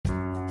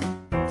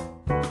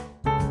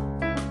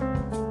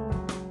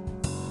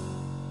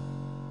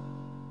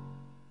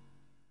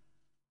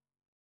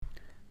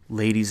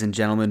Ladies and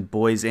gentlemen,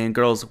 boys and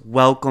girls,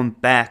 welcome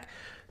back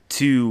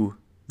to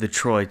the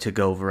Troy to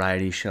Go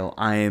Variety Show.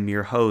 I am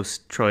your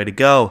host, Troy to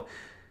Go,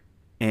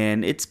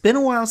 and it's been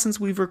a while since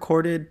we've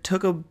recorded.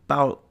 Took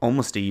about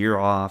almost a year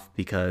off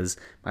because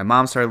my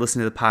mom started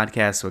listening to the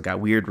podcast, so it got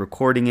weird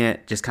recording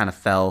it. Just kind of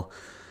fell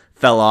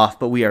off,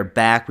 but we are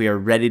back. We are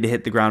ready to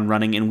hit the ground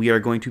running, and we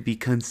are going to be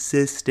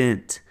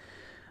consistent.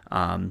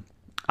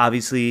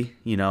 Obviously,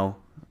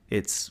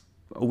 it's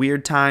a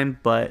weird time,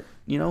 but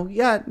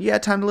yeah,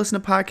 time to listen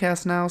to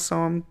podcasts now, so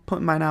I'm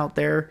putting mine out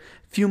there.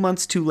 A few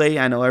months too late.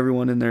 I know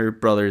everyone and their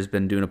brother has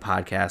been doing a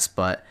podcast,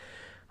 but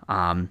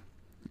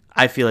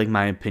I feel like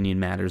my opinion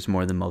matters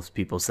more than most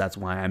people, so that's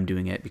why I'm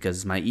doing it,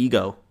 because my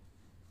ego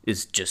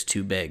is just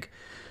too big.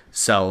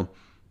 So,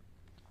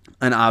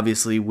 and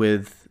obviously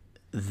with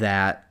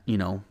that,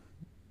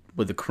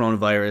 with the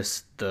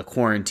coronavirus, the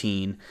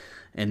quarantine,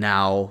 and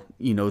now,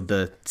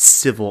 the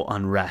civil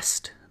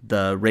unrest,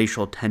 the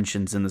racial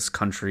tensions in this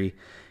country,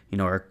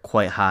 are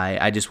quite high.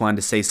 I just wanted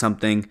to say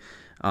something.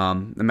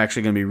 I'm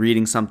actually going to be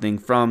reading something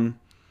from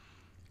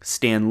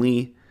Stan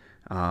Lee,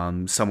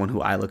 someone who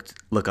I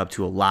look up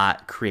to a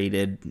lot,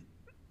 created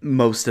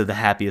most of the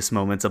happiest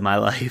moments of my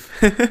life,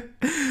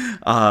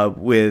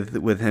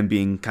 with him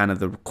being kind of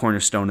the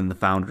cornerstone and the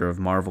founder of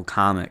Marvel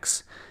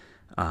Comics.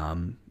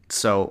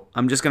 So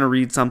I'm just going to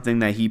read something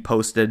that he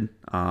posted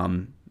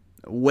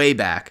way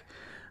back,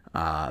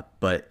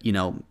 but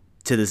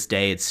to this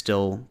day it's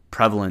still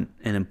prevalent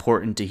and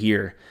important to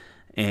hear,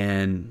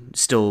 and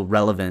still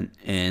relevant,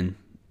 and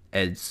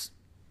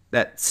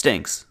that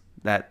stinks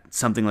that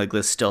something like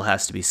this still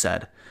has to be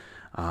said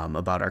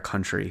about our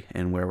country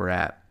and where we're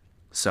at.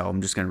 So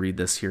I'm just going to read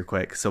this here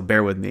quick, so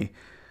bear with me.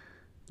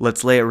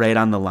 Let's lay it right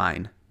on the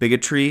line.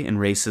 Bigotry and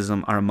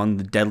racism are among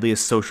the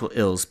deadliest social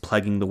ills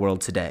plaguing the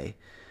world today.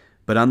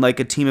 But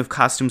unlike a team of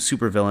costume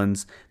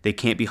supervillains, they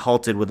can't be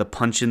halted with a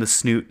punch in the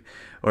snoot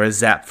or a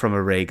zap from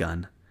a ray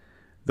gun.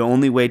 The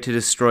only way to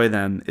destroy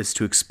them is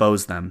to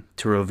expose them,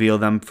 to reveal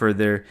them for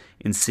the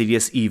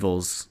insidious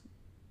evils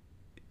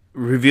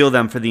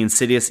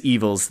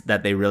that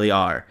they really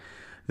are.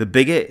 The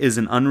bigot is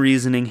an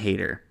unreasoning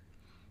hater,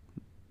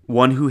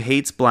 one who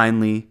hates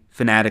blindly,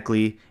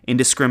 fanatically,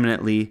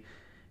 indiscriminately.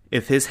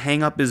 If his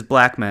hang-up is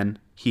black men,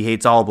 he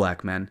hates all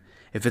black men.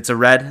 If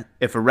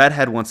a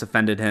redhead once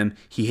offended him,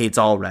 he hates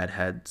all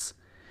redheads.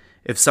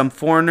 If some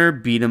foreigner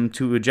beat him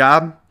to a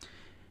job,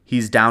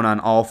 he's down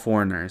on all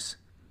foreigners.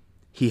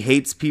 He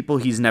hates people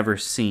he's never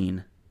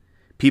seen,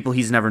 people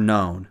he's never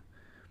known,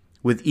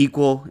 with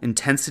equal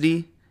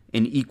intensity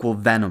and equal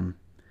venom.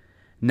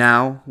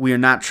 Now, we are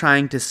not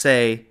trying to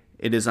say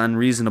it is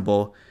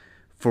unreasonable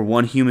for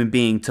one human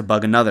being to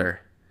bug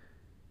another.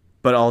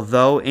 But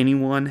although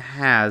anyone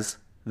has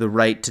the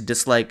right to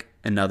dislike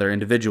another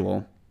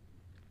individual,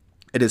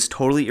 it is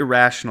totally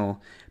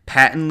irrational,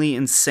 patently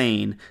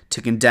insane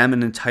to condemn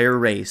an entire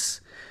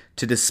race,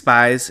 to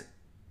despise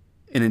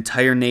an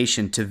entire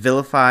nation, to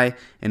vilify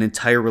an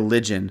entire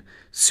religion.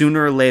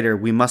 Sooner or later,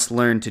 we must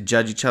learn to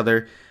judge each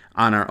other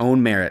on our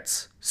own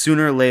merits.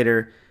 Sooner or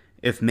later,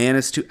 if man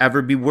is to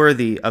ever be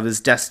worthy of his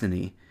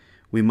destiny,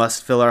 we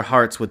must fill our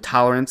hearts with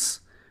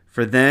tolerance,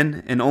 for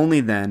then and only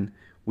then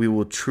we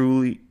will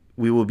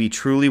be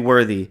truly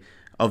worthy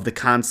of the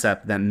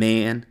concept that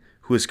man,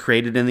 who is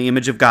created in the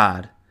image of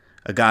God,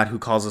 a God who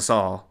calls us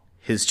all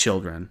his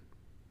children.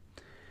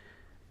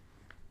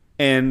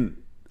 And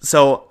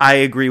so I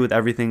agree with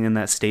everything in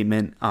that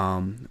statement.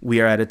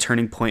 We are at a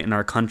turning point in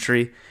our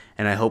country,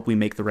 and I hope we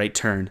make the right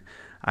turn.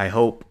 I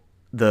hope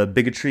the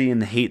bigotry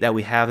and the hate that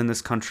we have in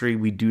this country,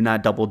 we do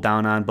not double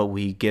down on, but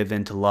we give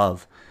in to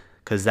love,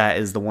 because that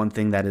is the one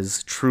thing that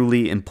is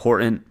truly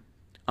important,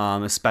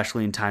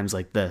 especially in times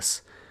like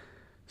this.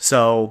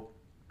 So,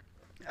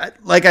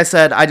 like I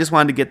said, I just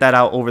wanted to get that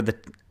out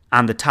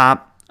on the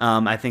top.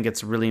 I think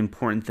it's a really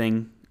important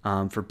thing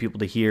for people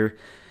to hear,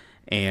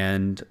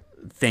 and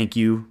thank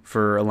you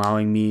for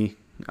allowing me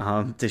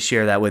to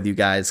share that with you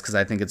guys, because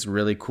I think it's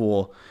really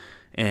cool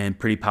and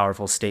pretty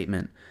powerful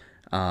statement.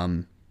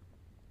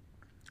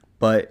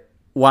 But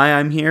why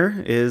I'm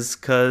here is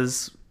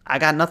because I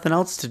got nothing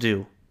else to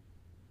do.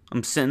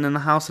 I'm sitting in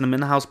the house, and I'm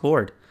in the house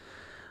bored.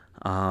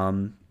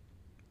 And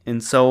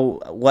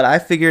so what I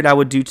figured I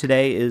would do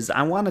today is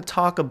I want to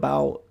talk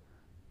about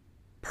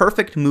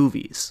perfect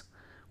movies.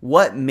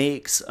 What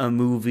makes a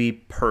movie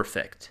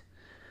perfect?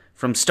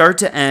 From start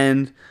to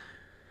end,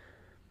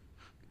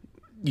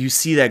 you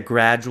see that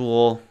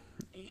gradual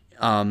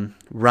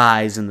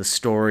rise in the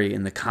story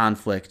and the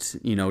conflict,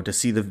 to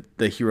see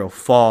the hero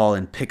fall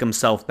and pick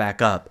himself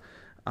back up,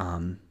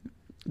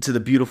 to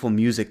the beautiful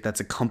music that's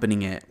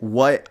accompanying it.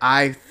 What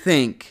I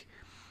think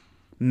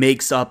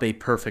makes up a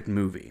perfect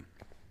movie.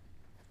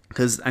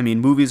 Because,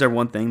 movies are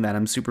one thing that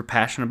I'm super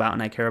passionate about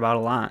and I care about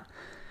a lot.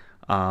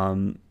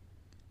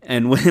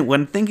 And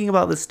when thinking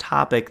about this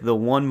topic, the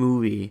one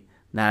movie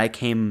that I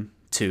came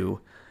to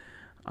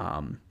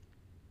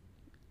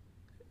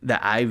that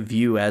I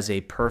view as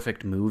a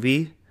perfect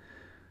movie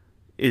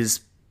is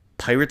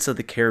Pirates of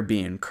the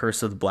Caribbean,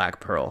 Curse of the Black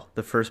Pearl,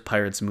 the first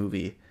Pirates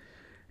movie.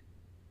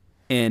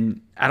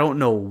 And I don't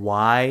know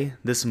why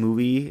this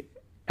movie,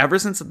 ever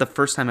since the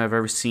first time I've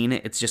ever seen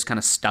it, it's just kind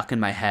of stuck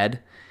in my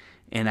head,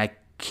 and I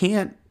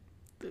can't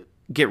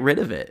get rid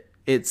of it.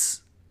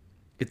 It's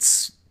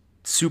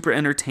super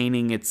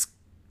entertaining. It's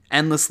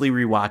endlessly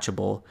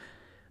rewatchable.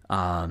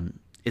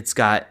 It's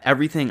got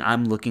everything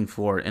I'm looking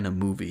for in a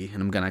movie,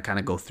 and I'm gonna kind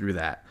of go through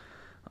that.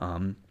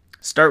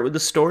 Start with the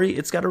story.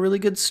 It's got a really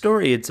good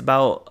story. It's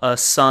about a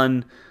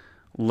son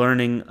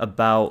learning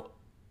about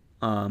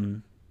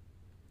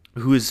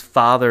who his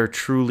father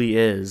truly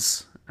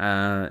is.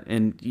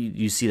 And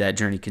you see that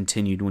journey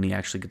continued when he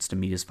actually gets to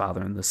meet his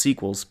father in the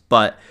sequels.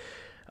 But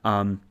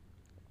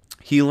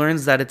he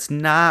learns that it's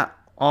not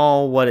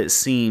all what it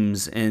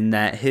seems, and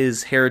that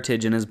his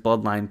heritage and his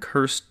bloodline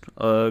cursed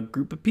a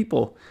group of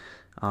people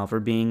for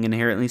being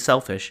inherently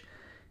selfish.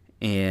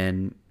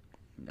 And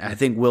I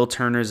think Will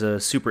Turner's a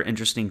super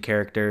interesting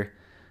character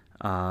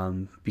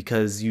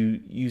because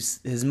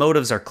his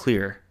motives are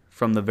clear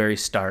from the very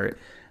start.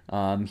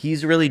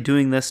 He's really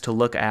doing this to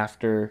look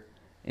after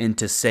and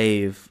to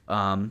save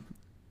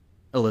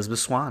Elizabeth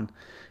Swann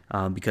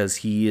because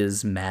he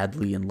is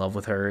madly in love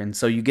with her. And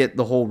so you get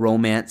the whole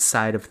romance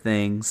side of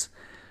things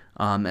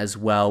as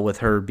well, with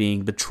her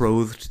being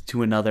betrothed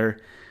to another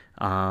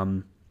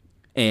and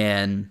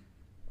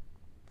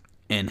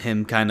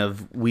him kind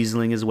of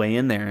weaseling his way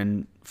in there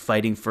and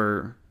fighting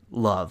for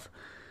love.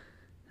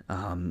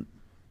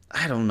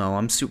 I don't know.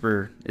 It's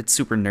super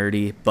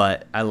nerdy,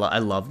 but I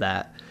love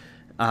that.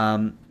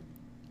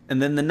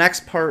 And then the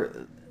next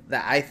part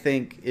that I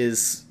think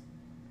is,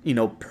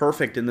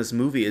 perfect in this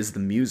movie is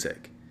the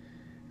music.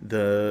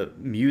 The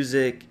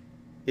music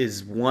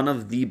is one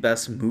of the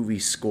best movie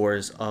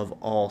scores of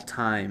all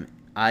time.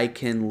 I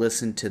can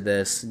listen to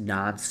this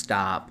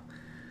nonstop.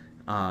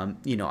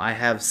 I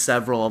have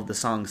several of the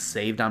songs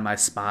saved on my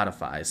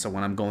Spotify. So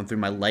when I'm going through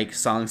my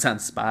songs on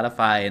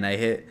Spotify and I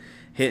hit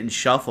and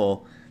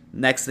shuffle,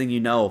 next thing you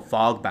know,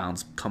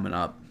 Fogbound's coming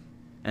up.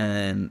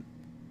 And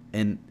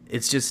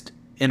it's just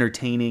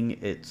entertaining.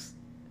 It's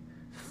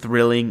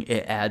thrilling.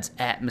 It adds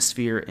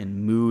atmosphere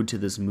and mood to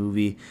this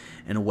movie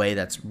in a way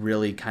that's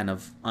really kind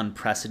of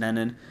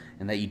unprecedented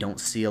and that you don't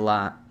see a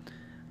lot.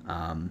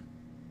 And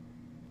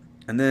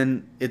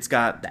then it's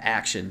got the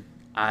action.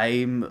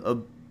 I'm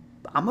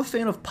a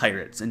fan of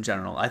pirates in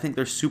general. I think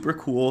they're super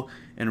cool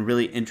and a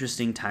really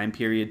interesting time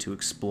period to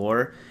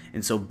explore.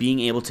 And so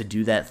being able to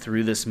do that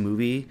through this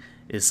movie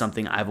is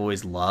something I've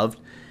always loved.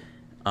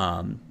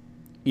 And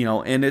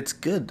it's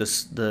good.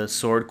 The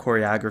sword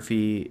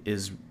choreography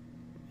is,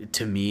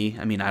 to me,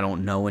 I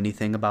don't know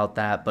anything about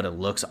that, but it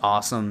looks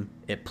awesome.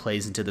 It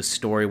plays into the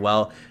story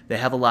well. They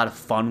have a lot of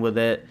fun with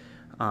it,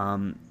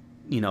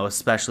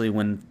 especially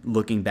when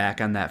looking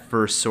back on that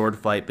first sword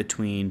fight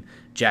between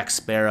Jack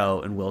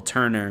Sparrow and Will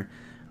Turner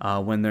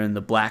when they're in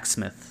the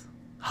blacksmith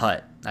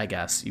hut, I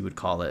guess you would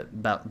call it,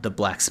 about the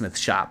blacksmith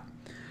shop.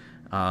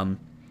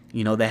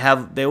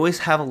 They always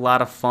have a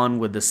lot of fun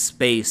with the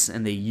space,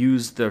 and they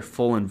use their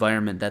full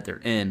environment that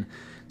they're in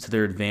to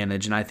their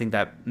advantage, and I think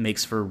that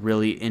makes for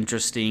really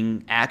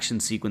interesting action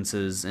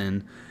sequences,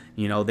 and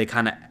they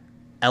kind of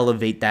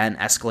elevate that and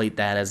escalate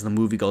that as the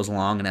movie goes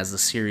along and as the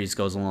series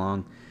goes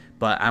along.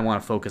 But I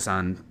want to focus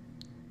on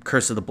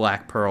Curse of the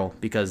Black Pearl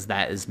because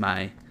that's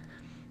my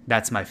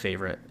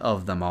favorite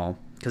of them all,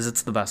 because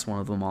it's the best one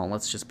of them all.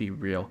 Let's just be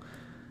real.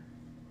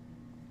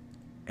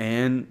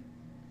 And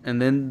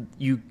then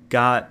you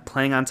got,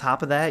 playing on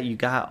top of that, you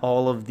got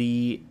all of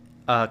the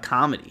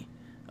comedy.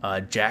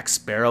 Jack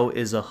Sparrow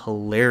is a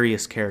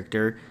hilarious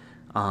character.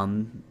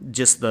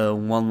 Just the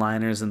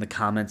one-liners and the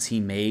comments he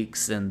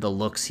makes and the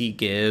looks he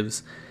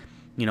gives,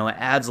 it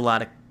adds a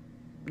lot of,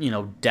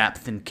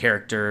 depth and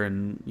character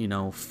and,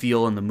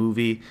 feel in the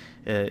movie.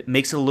 It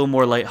makes it a little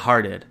more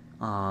lighthearted.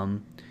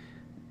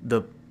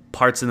 The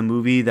parts of the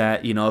movie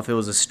that, if it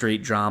was a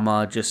straight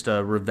drama, just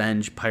a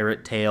revenge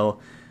pirate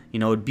tale,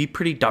 it'd be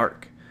pretty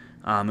dark.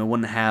 It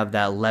wouldn't have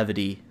that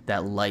levity,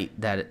 that light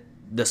that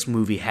this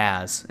movie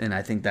has, and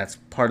I think that's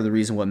part of the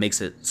reason what makes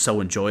it so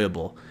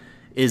enjoyable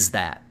is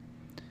that.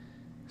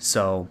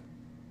 So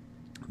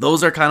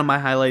those are kind of my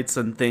highlights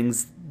and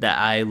things that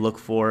I look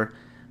for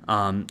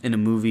in a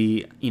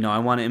movie. I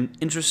want an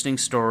interesting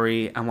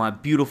story. I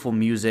want beautiful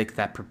music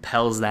that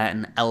propels that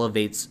and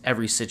elevates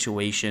every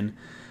situation.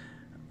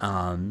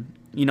 And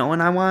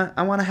I want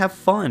to have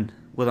fun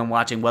when I'm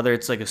watching, whether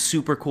it's like a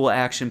super cool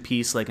action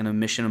piece like in a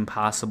Mission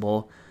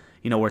Impossible,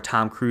 where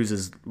Tom Cruise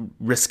is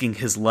risking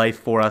his life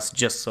for us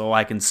just so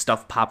I can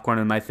stuff popcorn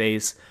in my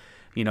face,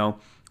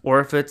 or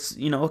if it's,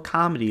 a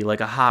comedy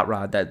like a Hot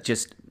Rod that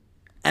just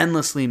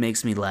endlessly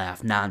makes me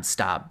laugh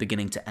nonstop,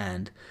 beginning to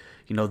end.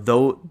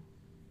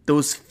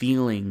 Those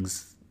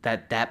feelings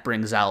that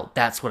brings out,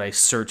 that's what I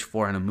search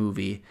for in a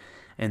movie.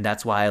 And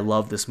that's why I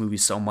love this movie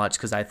so much,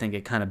 because I think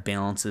it kind of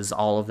balances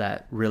all of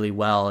that really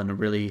well in a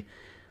really,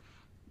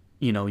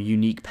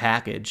 unique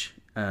package.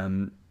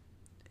 And,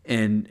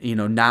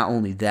 not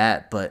only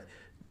that, but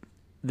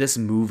this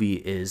movie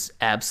is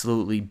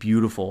absolutely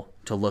beautiful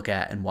to look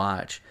at and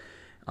watch.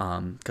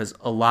 Because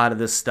a lot of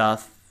this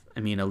stuff, I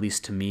mean, at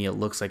least to me, it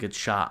looks like it's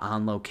shot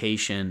on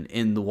location,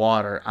 in the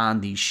water,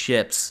 on these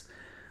ships.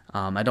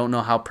 I don't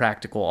know how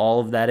practical all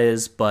of that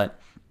is, but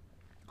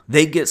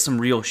they get some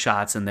real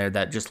shots in there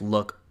that just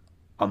look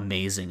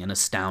amazing and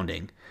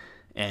astounding.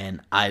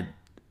 And I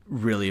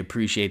really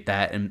appreciate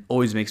that, and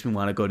always makes me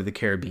want to go to the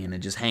Caribbean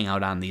and just hang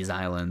out on these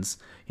islands.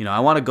 You know, I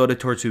want to go to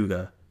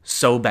Tortuga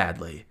so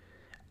badly.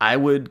 I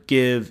would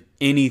give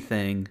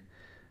anything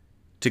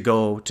to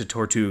go to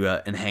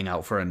Tortuga and hang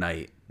out for a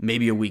night,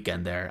 maybe a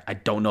weekend there. I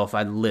don't know if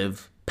I'd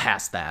live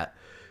past that,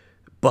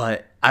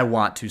 but I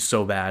want to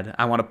so bad.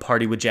 I want to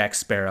party with Jack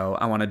Sparrow.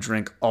 I want to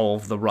drink all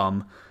of the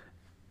rum.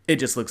 It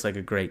just looks like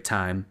a great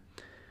time.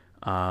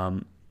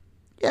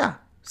 Yeah,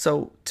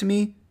 so to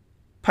me,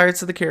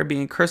 Pirates of the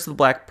Caribbean, Curse of the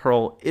Black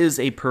Pearl is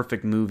a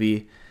perfect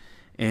movie.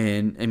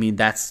 And I mean,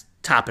 that's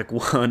topic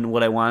one,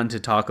 what I wanted to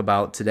talk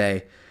about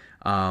today.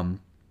 And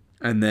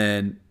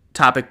then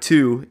topic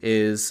two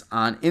is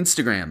on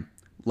Instagram,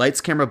 Lights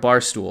Camera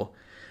Barstool.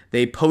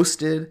 They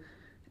posted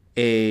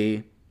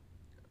a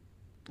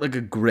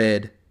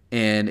grid,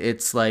 and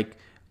it's like,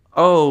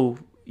 oh,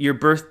 your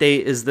birth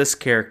date is this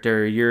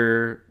character,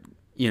 your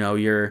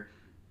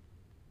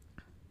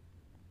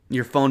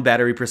phone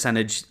battery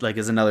percentage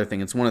is another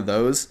thing. It's one of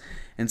those.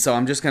 And so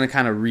I'm just going to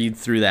kind of read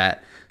through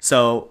that.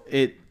 So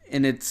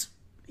it's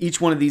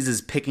each one of these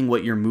is picking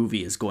what your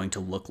movie is going to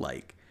look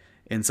like.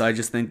 And so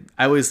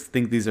I always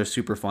think these are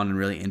super fun and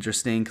really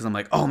interesting, because I'm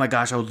like, oh my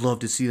gosh, I would love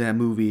to see that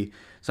movie.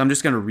 So I'm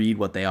just going to read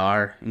what they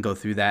are and go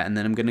through that. And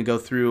then I'm going to go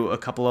through a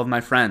couple of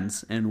my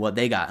friends and what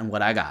they got and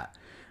what I got,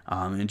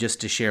 and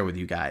just to share with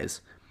you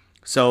guys.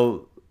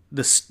 So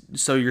the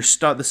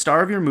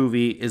star of your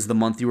movie is the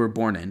month you were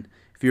born in.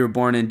 If you were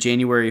born in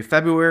January,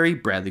 February,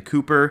 Bradley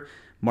Cooper.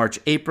 March,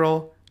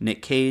 April,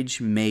 Nick Cage.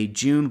 May,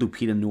 June,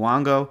 Lupita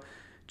Nyong'o.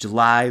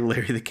 July,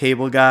 Larry the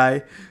Cable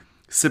Guy.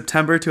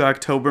 September to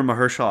October,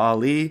 Mahershala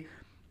Ali.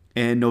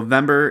 And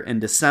November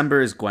and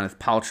December is Gwyneth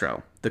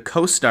Paltrow. The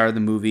co-star of the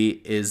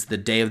movie is the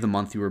day of the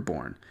month you were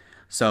born.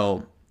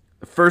 So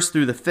the 1st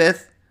through the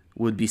 5th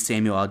would be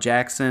Samuel L.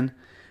 Jackson.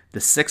 The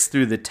 6th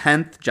through the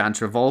 10th, John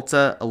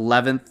Travolta.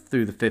 11th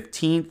through the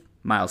 15th,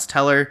 Miles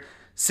Teller.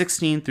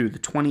 16th through the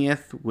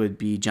 20th would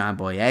be John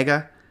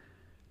Boyega.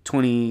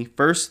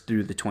 21st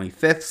through the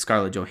 25th,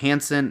 Scarlett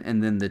Johansson.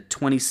 And then the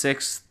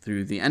 26th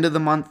through the end of the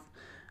month,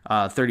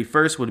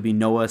 31st would be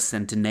Noah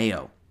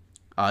Centineo.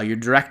 Your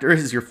director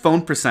is your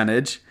phone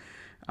percentage.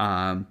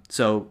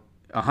 So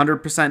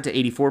 100% to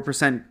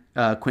 84%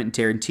 Quentin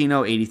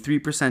Tarantino,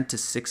 83% to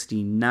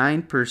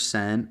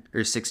 69%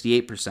 or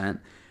 68%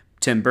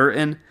 Tim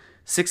Burton,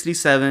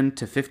 67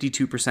 to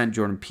 52%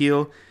 Jordan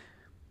Peele,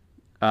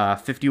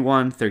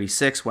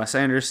 51-36 Wes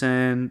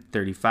Anderson,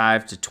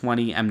 35 to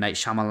 20 M. Night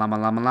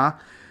Shyamalan,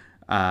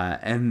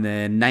 and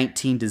then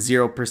 19 to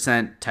 0%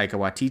 Taika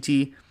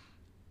Waititi.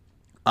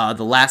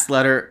 The last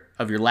letter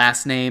of your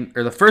last name,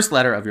 or the first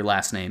letter of your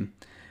last name,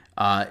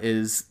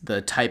 is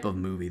the type of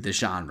movie, the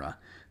genre.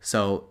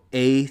 So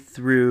A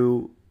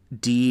through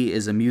D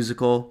is a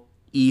musical,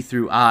 E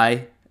through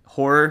I,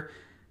 horror,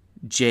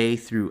 J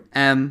through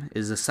M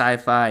is a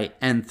sci-fi,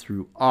 N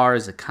through R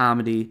is a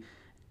comedy,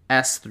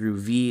 S through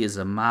V is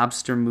a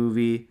mobster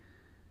movie,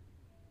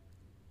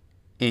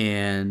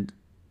 and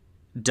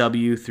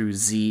W through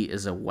Z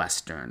is a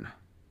Western.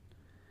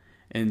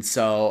 And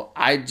so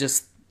I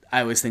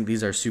always think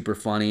these are super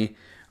funny.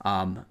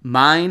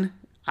 Mine,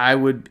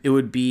 it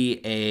would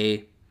be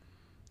a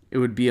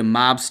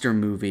mobster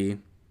movie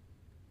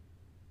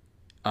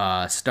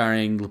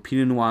starring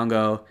Lupita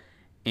Nyong'o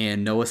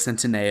and Noah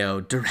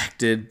Centineo,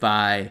 directed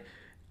by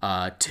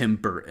Tim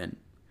Burton.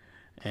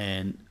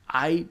 And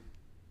I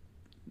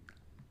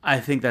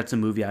think that's a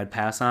movie I'd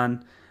pass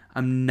on.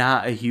 I'm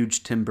not a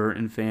huge Tim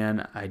Burton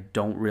fan. I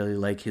don't really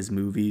like his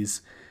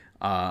movies.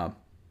 But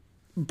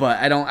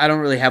I don't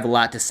really have a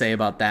lot to say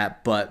about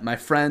that. But my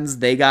friends,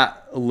 they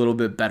got a little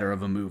bit better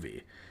of a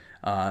movie.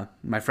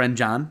 My friend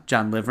John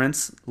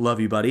Liverance, love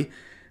you, buddy.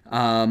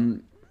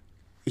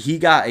 He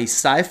got a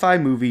sci-fi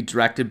movie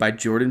directed by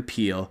Jordan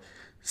Peele,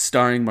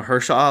 starring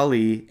Mahershala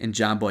Ali and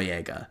John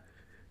Boyega.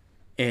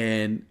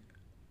 And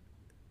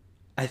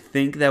I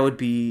think that would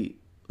be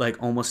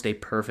almost a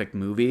perfect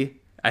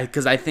movie.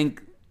 Because I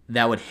think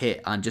that would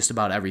hit on just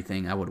about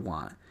everything I would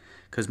want.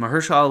 Because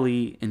Mahershala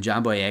Ali and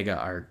John Boyega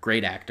are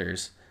great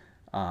actors.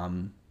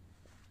 And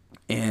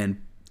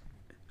John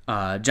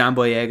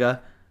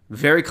Boyega,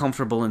 very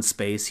comfortable in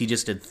space. He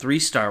just did 3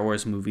 Star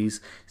Wars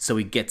movies, so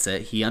he gets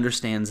it. He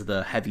understands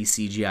the heavy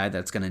CGI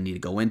that's going to need to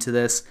go into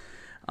this.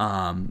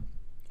 And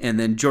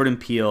then Jordan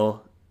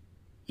Peele,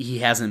 he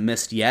hasn't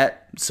missed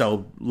yet,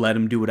 so let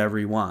him do whatever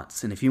he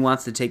wants. And if he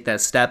wants to take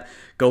that step,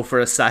 go for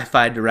a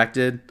sci-fi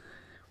directed,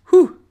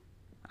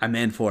 I'm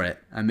in for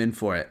it.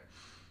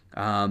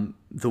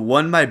 The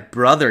one my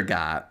brother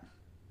got,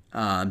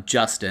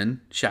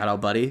 Justin, shout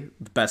out buddy,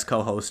 the best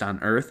co-host on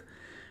earth.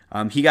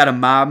 He got a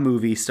mob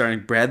movie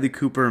starring Bradley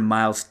Cooper and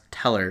Miles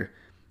Teller,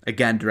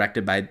 again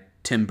directed by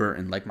Tim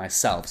Burton, like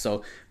myself.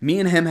 So me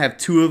and him have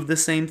 2 of the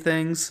same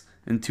things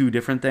and 2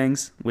 different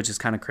things, which is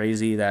kind of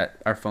crazy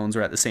that our phones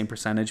were at the same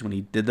percentage when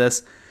he did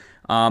this.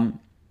 Again,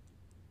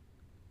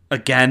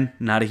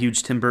 not a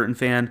huge Tim Burton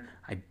fan.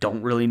 I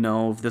don't really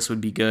know if this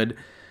would be good.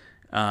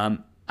 I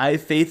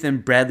have faith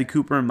in Bradley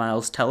Cooper and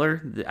Miles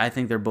Teller. I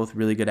think they're both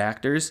really good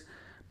actors.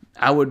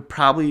 I would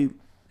probably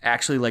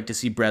actually like to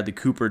see Bradley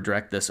Cooper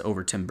direct this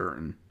over Tim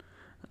Burton,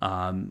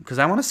 because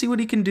I want to see what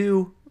he can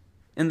do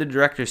in the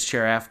director's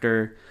chair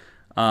after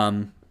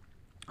A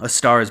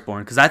Star Is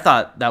Born, because I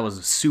thought that was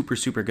a super,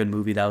 super good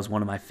movie. That was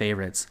one of my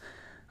favorites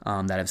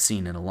that I've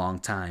seen in a long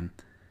time.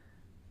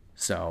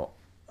 So,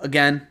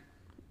 again,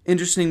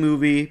 interesting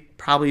movie.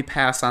 Probably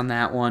pass on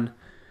that one.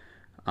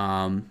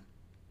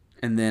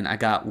 And then I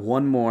got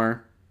one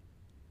more.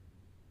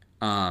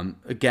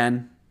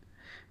 Again,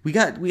 we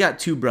got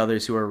two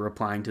brothers who are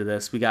replying to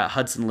this. We got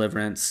Hudson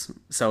Liverance.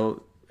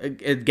 So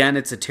again,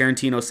 it's a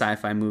Tarantino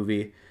sci-fi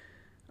movie,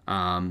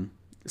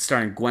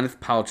 starring Gwyneth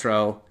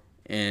Paltrow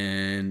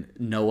and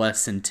Noah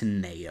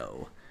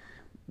Centineo,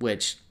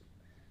 which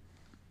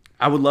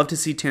I would love to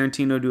see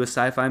Tarantino do a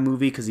sci-fi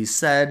movie, because he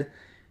said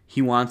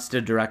he wants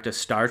to direct a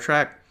Star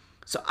Trek.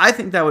 So I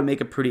think that would make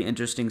a pretty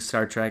interesting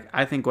Star Trek.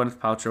 I think Gwyneth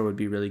Paltrow would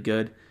be really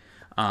good,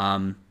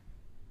 and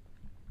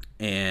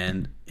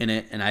in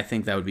it, and I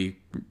think that would be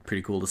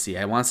pretty cool to see.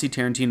 I want to see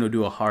Tarantino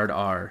do a hard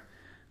R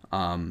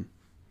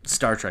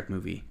Star Trek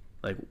movie.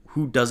 Like,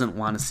 who doesn't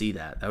want to see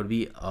that? That would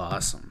be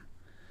awesome.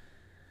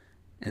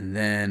 And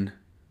then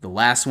the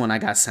last one I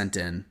got sent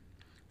in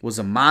was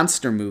a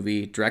monster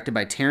movie directed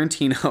by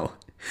Tarantino,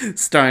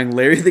 starring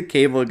Larry the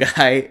Cable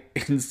Guy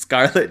and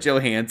Scarlett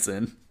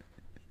Johansson.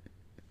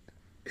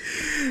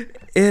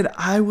 And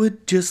I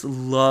would just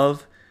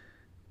love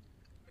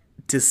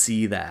to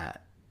see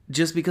that,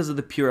 just because of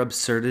the pure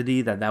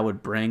absurdity that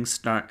would bring,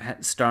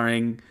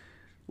 starring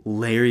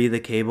Larry the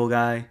Cable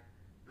Guy,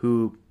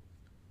 who,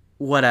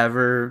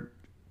 whatever,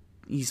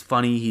 he's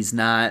funny, he's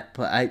not,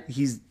 but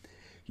he's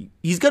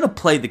going to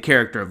play the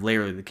character of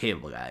Larry the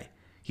Cable Guy.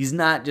 He's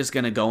not just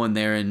going to go in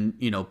there and,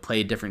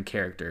 play a different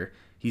character.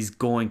 He's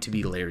going to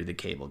be Larry the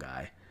Cable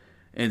Guy.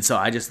 And so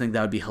I just think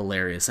that would be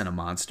hilarious in a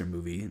monster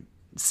movie.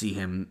 See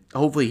him,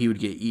 hopefully he would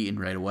get eaten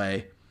right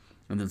away,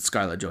 and then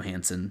Scarlett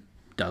Johansson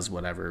does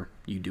whatever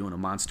you do in a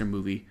monster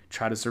movie,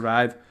 try to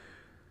survive.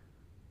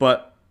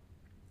 But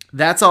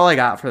that's all I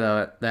got for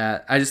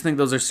that. I just think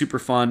those are super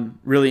fun,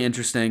 really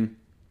interesting,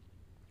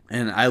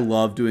 and I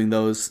love doing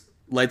those.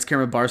 Lights,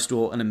 Camera,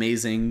 Barstool, an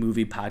amazing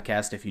movie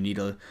podcast if you need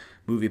a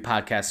movie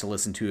podcast to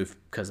listen to,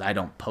 because I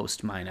don't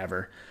post mine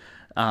ever.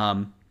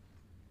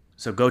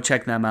 So go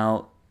check them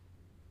out.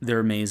 They're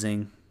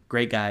amazing.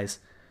 Great guys.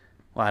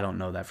 Well, I don't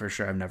know that for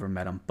sure. I've never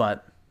met them.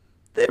 But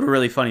they have a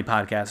really funny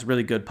podcast,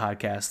 really good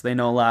podcast. They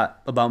know a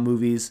lot about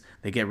movies.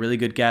 They get really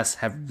good guests,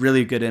 have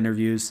really good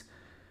interviews.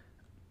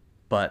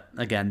 But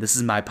again, this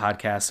is my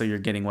podcast, so you're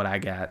getting what I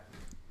got.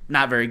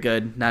 Not very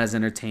good, not as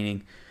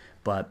entertaining.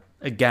 But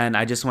again,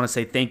 I just want to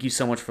say thank you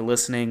so much for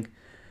listening.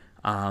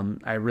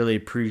 I really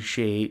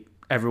appreciate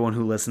everyone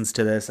who listens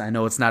to this. I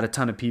know it's not a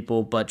ton of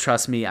people, but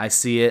trust me, I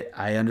see it,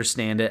 I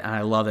understand it, and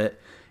I love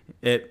it.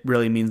 It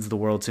really means the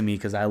world to me,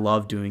 because I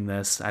love doing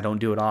this. I don't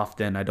do it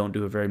often. I don't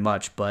do it very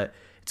much, but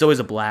it's always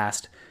a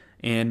blast.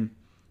 And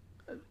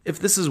if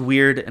this is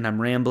weird and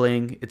I'm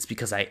rambling, it's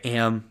because I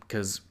am,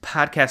 because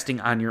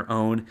podcasting on your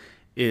own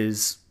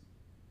is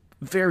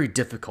very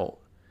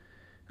difficult,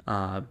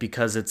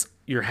 because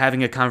you're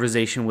having a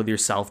conversation with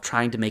yourself,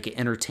 trying to make it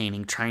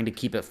entertaining, trying to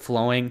keep it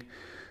flowing.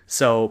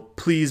 So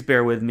please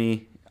bear with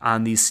me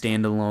on these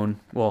standalone,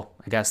 well,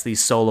 I guess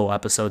these solo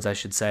episodes, I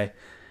should say,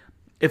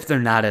 if they're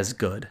not as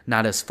good,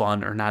 not as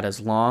fun, or not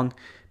as long,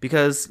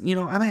 because,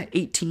 I'm at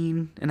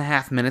 18 and a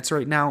half minutes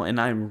right now, and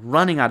I'm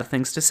running out of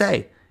things to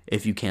say,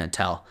 if you can't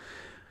tell.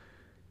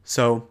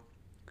 So,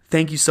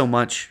 thank you so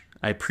much.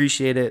 I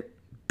appreciate it.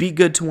 Be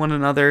good to one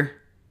another.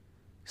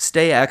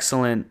 Stay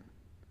excellent.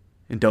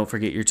 And don't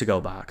forget your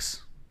to-go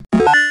box.